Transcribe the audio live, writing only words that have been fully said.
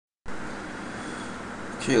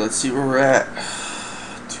Okay, let's see where we're at.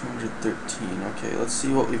 213. Okay, let's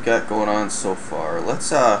see what we've got going on so far.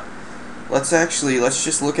 Let's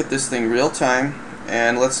just look at this thing real time,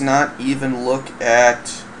 and let's not even look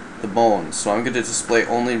at the bones. So I'm going to display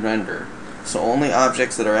only render. So only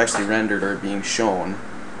objects that are actually rendered are being shown.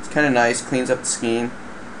 It's kind of nice, cleans up the scheme.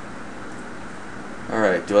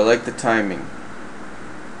 Alright, do I like the timing?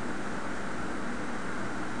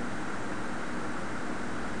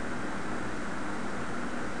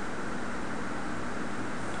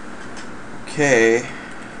 Okay,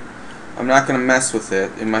 I'm not going to mess with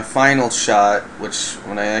it. In my final shot, which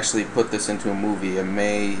when I actually put this into a movie, I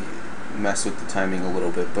may mess with the timing a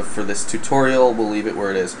little bit, but for this tutorial, we'll leave it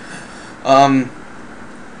where it is.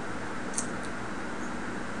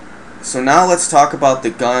 So now let's talk about the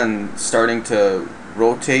gun starting to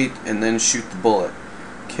rotate and then shoot the bullet.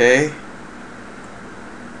 Okay,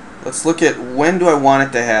 let's look at when do I want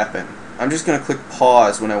it to happen. I'm just going to click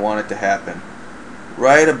pause when I want it to happen.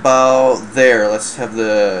 Right about there, let's have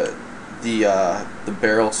the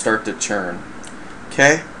barrel start to churn.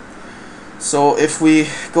 Okay, so if we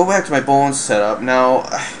go back to my bones setup now,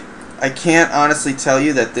 I can't honestly tell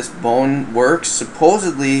you that this bone works.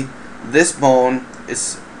 Supposedly this bone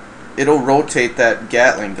it'll rotate that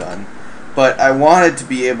Gatling gun, but I wanted to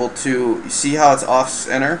be able to see how it's off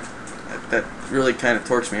center. That really kind of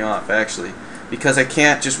torques me off actually, because I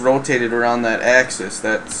can't just rotate it around that axis.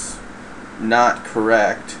 That's not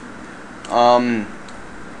correct. I'm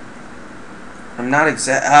not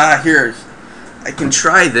exact. Here, I can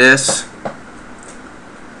try this.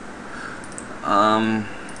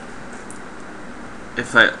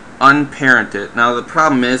 If I unparent it. Now the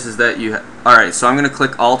problem is that alright, so I'm going to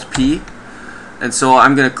click Alt P, and so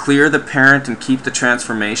I'm going to clear the parent and keep the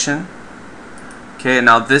transformation. Okay,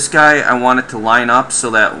 now this guy I want it to line up so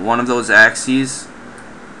that one of those axes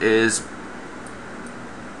is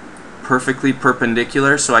perfectly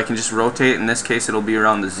perpendicular, so I can just rotate. In this case it'll be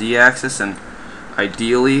around the Z axis, and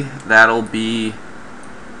ideally that'll be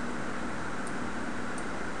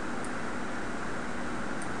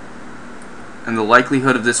and the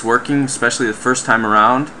likelihood of this working, especially the first time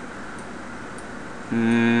around,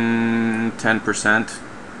 10%.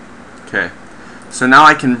 Okay, so now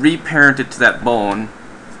I can reparent it to that bone,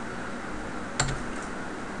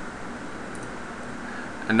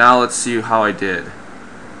 and now let's see how I did.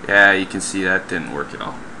 Yeah, you can see that didn't work at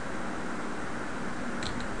all.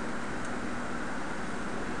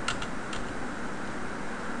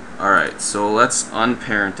 Alright, so let's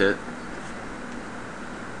unparent it.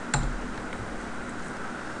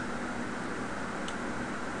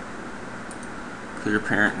 Clear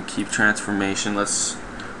parent and keep transformation. Let's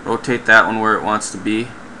rotate that one where it wants to be.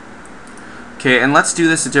 Okay, and let's do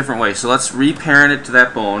this a different way. So let's reparent it to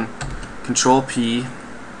that bone. Control P.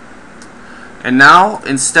 And now,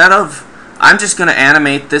 instead of, I'm just going to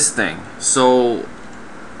animate this thing. So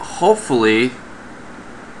hopefully,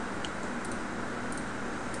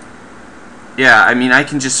 yeah, I mean I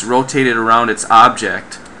can just rotate it around its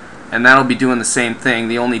object, and that'll be doing the same thing.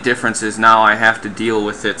 The only difference is now I have to deal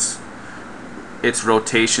with its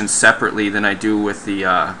rotation separately than I do with the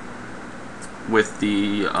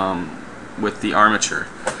armature.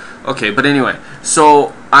 Okay, but anyway,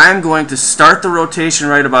 so I'm going to start the rotation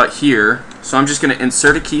right about here. So I'm just going to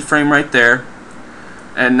insert a keyframe right there,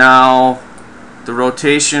 and now the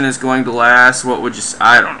rotation is going to last, what would you say,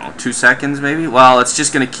 I don't know, 2 seconds maybe? Well, it's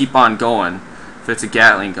just going to keep on going if it's a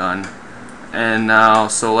Gatling gun. And now,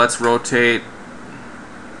 so let's rotate.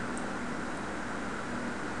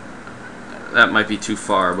 That might be too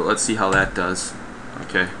far, but let's see how that does.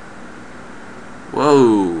 Okay.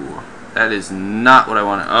 Whoa, that is not what I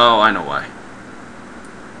want to, oh, I know why.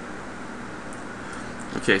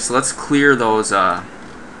 Okay, so let's clear those, let's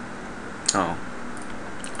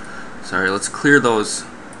clear those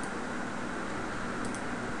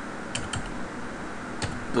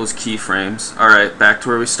keyframes. Alright, back to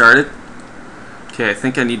where we started. Okay, I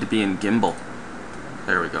think I need to be in gimbal.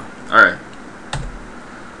 There we go. Alright.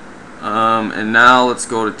 And now let's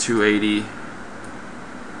go to 280.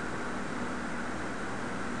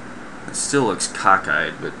 It still looks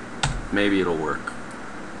cockeyed, but maybe it'll work.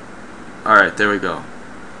 Alright, there we go.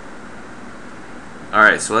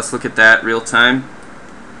 Alright, so let's look at that real time.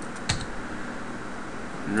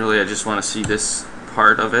 And really, I just want to see this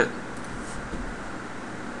part of it.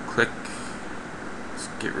 Click. Let's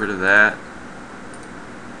get rid of that.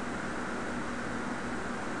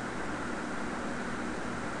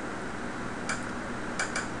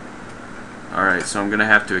 Alright, so I'm going to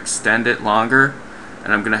have to extend it longer,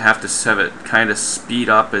 and I'm going to have to have it kind of speed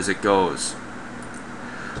up as it goes.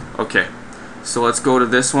 Okay, so let's go to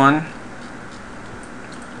this one.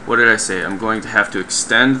 what did I say? I'm going to have to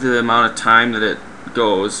extend the amount of time that it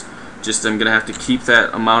goes. Just I'm going to have to keep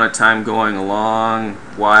that amount of time going a long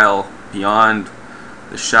while beyond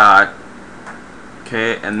the shot.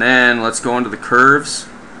 Okay, and then let's go into the curves.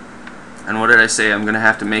 And what did I say? I'm going to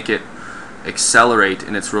have to make it accelerate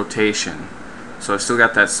in its rotation. So I've still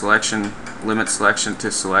got that selection, limit selection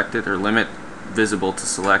to selected, or limit visible to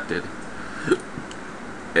selected.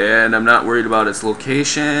 And I'm not worried about its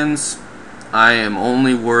locations. I am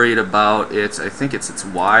only worried about its, I think it's its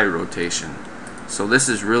Y rotation. So this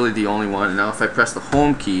is really the only one. Now if I press the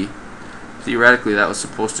home key, theoretically that was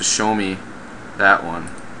supposed to show me that one.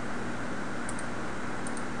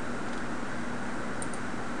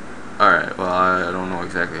 Alright, well I don't know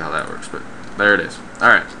exactly how that works, but there it is.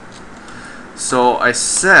 Alright. So I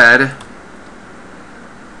said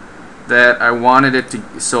that I wanted it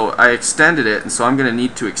to, so I extended it, and so I'm going to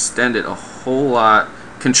need to extend it a whole lot.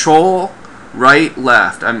 Control, right,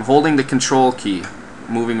 left. I'm holding the control key,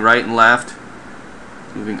 moving right and left,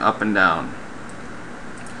 moving up and down.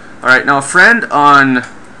 Alright, now a friend on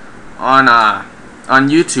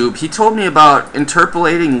YouTube, he told me about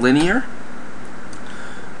interpolating linear.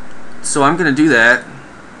 So I'm going to do that.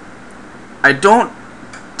 I don't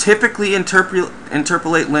typically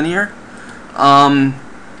interpolate linear.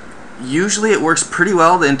 Usually it works pretty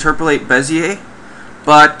well to interpolate Bezier,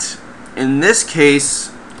 but in this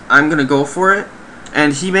case I'm going to go for it.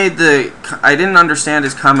 And he made the, I didn't understand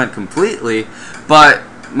his comment completely, but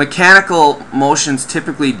mechanical motions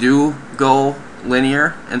typically do go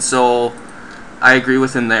linear, and so I agree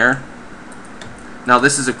with him there. Now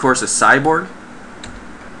this is of course a cyborg.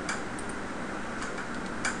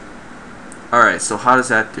 Alright, so how does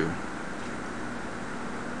that do?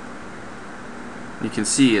 You can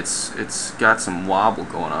see it's got some wobble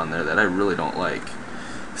going on there that I really don't like.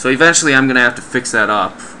 So eventually I'm going to have to fix that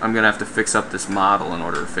up. I'm going to have to fix up this model in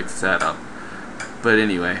order to fix that up. But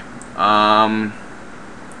anyway,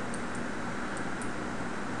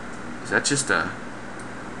 is that just a...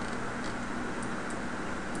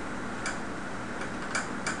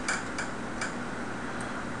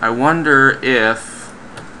 I wonder if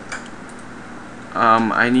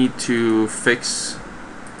I need to fix...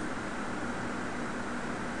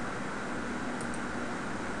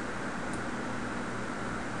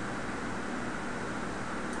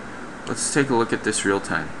 Let's take a look at this real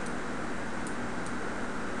time.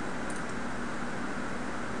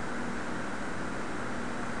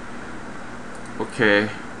 Okay.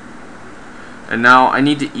 And now I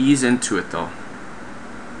need to ease into it though.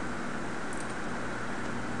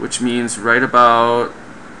 Which means right about...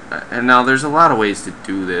 And now there's a lot of ways to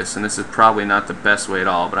do this, and this is probably not the best way at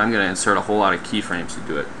all, but I'm going to insert a whole lot of keyframes to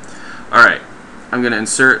do it. Alright. I'm going to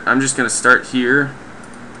insert... I'm just going to start here.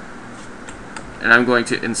 And I'm going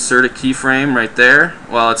to insert a keyframe right there.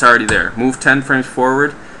 Well, it's already there. Move 10 frames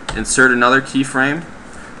forward, insert another keyframe,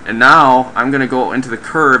 and now I'm going to go into the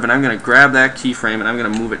curve and I'm going to grab that keyframe and I'm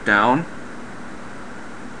going to move it down.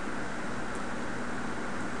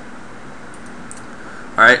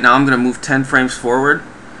 Alright, now I'm going to move 10 frames forward.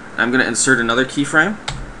 I'm going to insert another keyframe.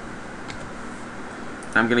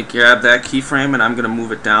 I'm going to grab that keyframe and I'm going to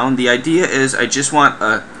move it down. The idea is I just want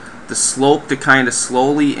the slope to kind of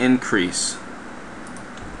slowly increase.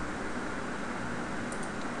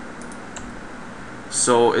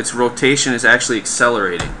 So its rotation is actually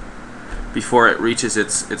accelerating before it reaches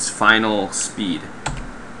its final speed.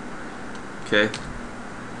 Okay.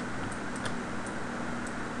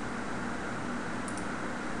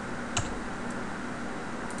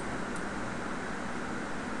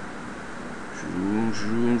 Zoom,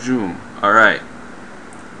 zoom, zoom. Alright.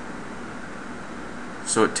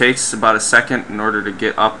 So it takes about a second in order to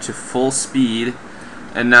get up to full speed.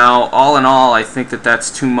 And now, all in all, I think that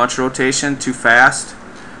that's too much rotation, too fast.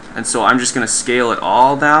 And so I'm just going to scale it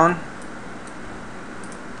all down.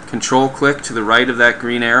 Control click to the right of that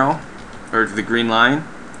green arrow, or to the green line.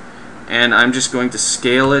 And I'm just going to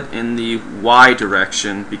scale it in the Y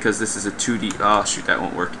direction because this is a 2D. Oh, shoot, that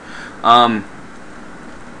won't work.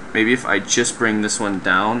 Maybe if I just bring this one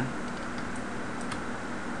down.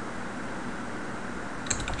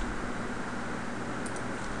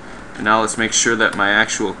 And now let's make sure that my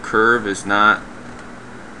actual curve is not...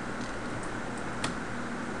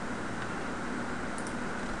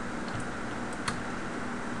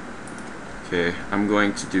 Okay, I'm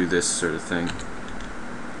going to do this sort of thing.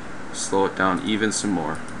 Slow it down even some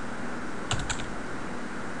more.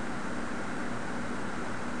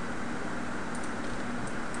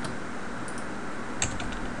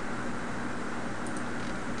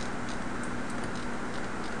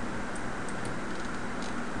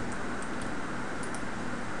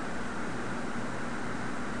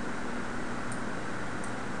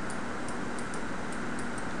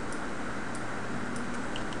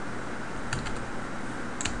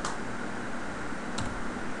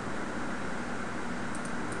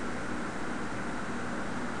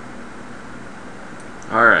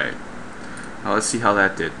 Now let's see how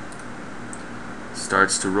that did.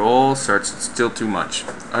 Starts to roll, still too much.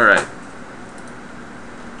 Alright.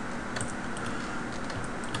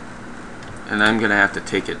 And I'm gonna have to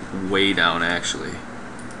take it way down actually.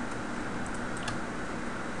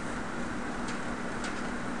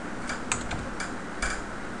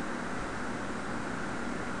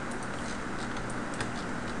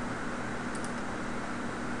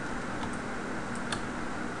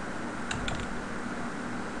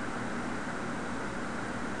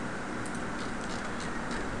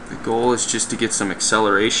 The goal is just to get some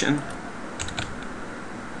acceleration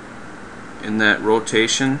in that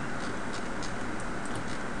rotation.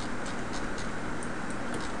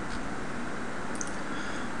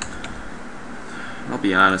 I'll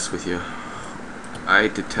be honest with you, I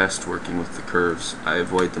detest working with the curves. I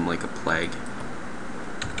avoid them like a plague.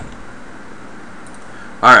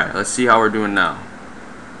 Alright, let's see how we're doing now.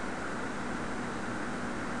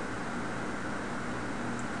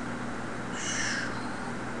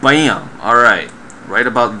 Bam! Alright, right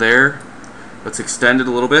about there. Let's extend it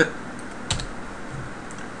a little bit.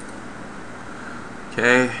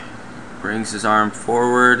 Okay, brings his arm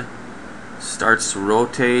forward, starts to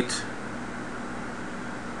rotate.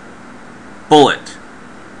 Bullet.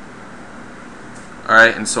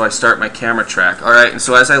 Alright, and so I start my camera track. Alright, and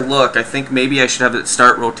so as I look, I think maybe I should have it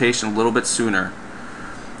start rotation a little bit sooner.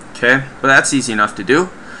 Okay, but that's easy enough to do.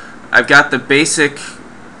 I've got the basic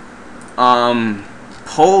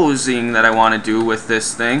posing that I want to do with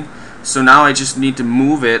this thing. So now I just need to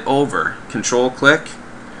move it over. Control click.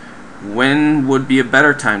 When would be a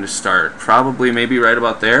better time to start? Probably maybe right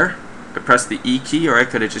about there. I press the E key, or I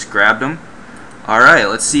could have just grabbed them. Alright,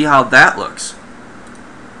 let's see how that looks.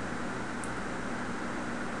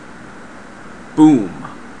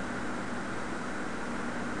 Boom.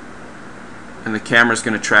 And the camera's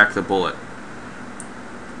going to track the bullet.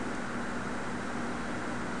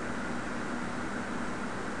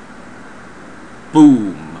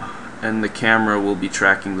 Boom. And the camera will be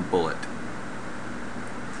tracking the bullet.